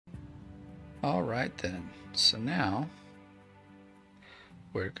All right then. So now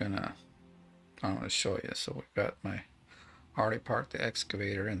I want to show you. So we've got already parked the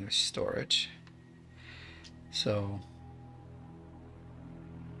excavator in the storage. So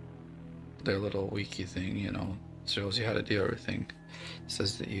their little wiki thing, shows you how to do everything. It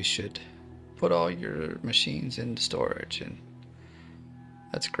says that you should put all your machines into storage, and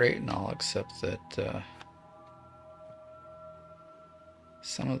that's great and all, except that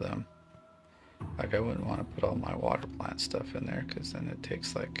some of them, like I wouldn't want to put all my water plant stuff in there because then it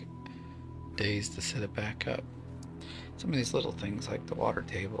takes like days to set it back up. Some of these little things like the water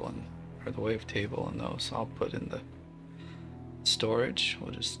table or the wave table and those I'll put in the storage.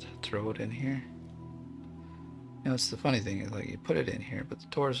 We'll just throw it in here. It's the funny thing is, like, you put it in here but the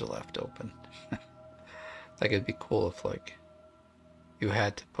doors are left open. Like, it'd be cool if like you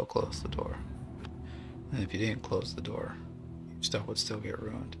had to close the door, and if you didn't close the door your stuff would still get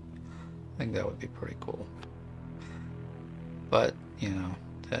ruined. I think that would be pretty cool, but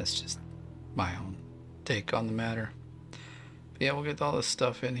that's just my own take on the matter. But yeah, we'll get all this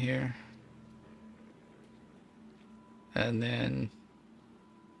stuff in here, and then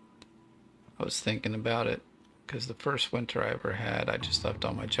I was thinking about it because the first winter I ever had, I just left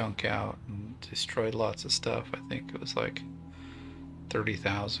all my junk out and destroyed lots of stuff. I think it was like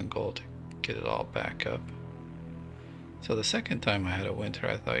 30,000 gold to get it all back up. So the second time I had a winter,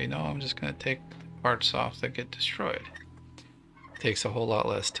 I thought, I'm just going to take the parts off that get destroyed. It takes a whole lot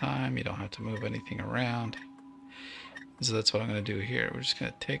less time. You don't have to move anything around. So that's what I'm going to do here. We're just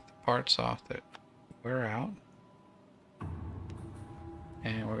going to take the parts off that wear out,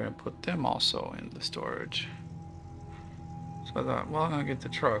 and we're going to put them also in the storage. So I thought, well, I'm going to get the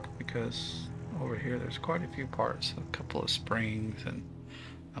truck because over here there's quite a few parts, a couple of springs and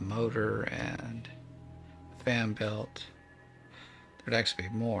a motor and a fan belt. There'd actually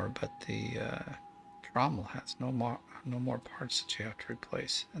be more, but the trommel has no more parts that you have to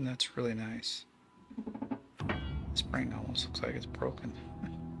replace, and that's really nice. The spring almost looks like it's broken.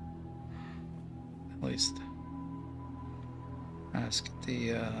 At least let's get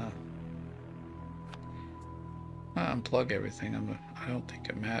the unplug everything. I don't think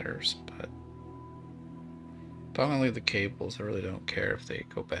it matters, but if I'm gonna leave the cables, I really don't care if they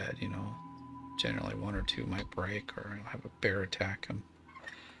go bad. Generally one or two might break or I'll have a bear attack them,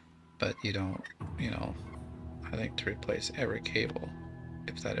 but you don't. I think to replace every cable,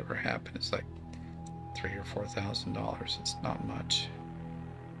 if that ever happened, it's like $3,000 or $4,000. It's not much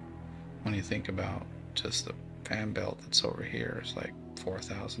when you think about just the fan belt that's over here. It's like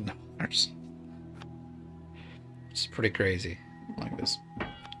 $4,000. It's pretty crazy. Like this,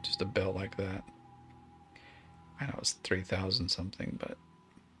 just a belt like that. I know it's 3,000 something, but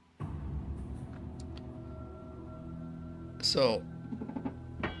so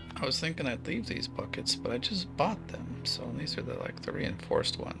I was thinking I'd leave these buckets, but I just bought them. So these are the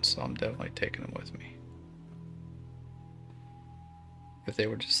reinforced ones, so I'm definitely taking them with me. If they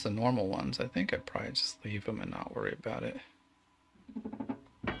were just the normal ones, I think I'd probably just leave them and not worry about it.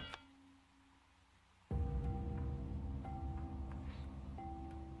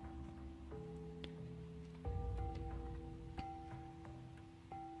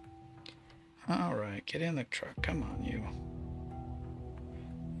 Alright, get in the truck. Come on, you.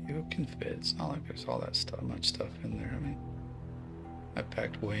 You can fit. It's not like there's all that much stuff in there. I mean, I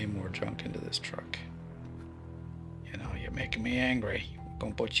packed way more junk into this truck. You're making me angry. I'm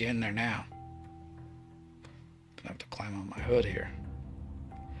gonna put you in there now. Gonna have to climb on my hood here.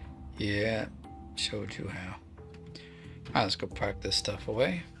 Yeah, showed you how. Alright, let's go pack this stuff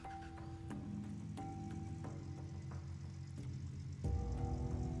away.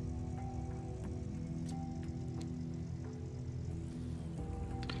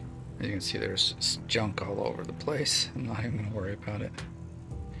 As you can see, there's junk all over the place. I'm not even gonna worry about it.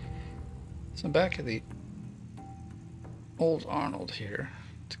 So I'm back at the old Arnold here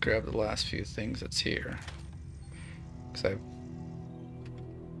to grab the last few things that's here, because at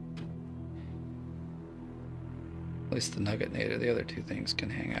least the Nuggetnator, the other two things can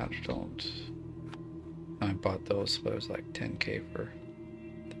hang out or don't. I bought those, but it was like 10K for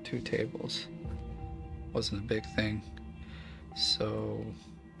the 2 tables. Wasn't a big thing. So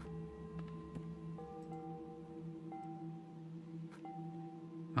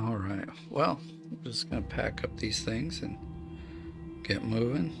alright, well, I'm just gonna pack up these things and get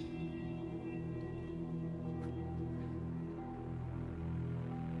moving.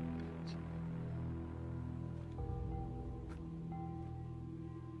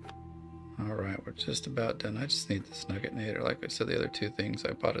 Alright, we're just about done. I just need this Nuggetnator. Like I said, the other 2 things,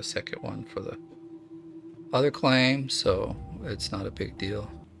 I bought a second one for the other claim, so it's not a big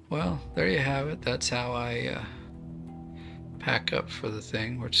deal. Well, there you have it. That's how I pack up for the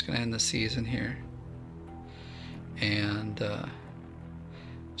thing. We're just going to end the season here. And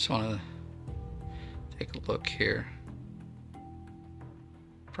just want to take a look here.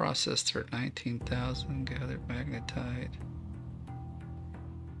 Processed for 19,000, gathered magnetite,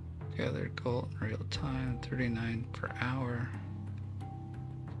 gathered gold in real time, 39 per hour,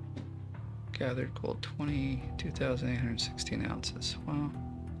 gathered gold 22,816 ounces. Wow.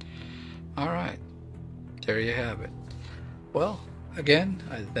 Alright, there you have it. Well, again,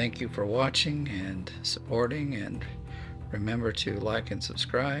 I thank you for watching and supporting, and remember to like and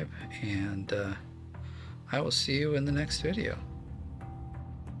subscribe, and I will see you in the next video.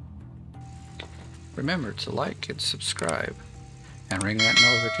 Remember to like and subscribe and ring that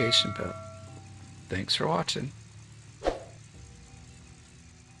notification bell. Thanks for watching.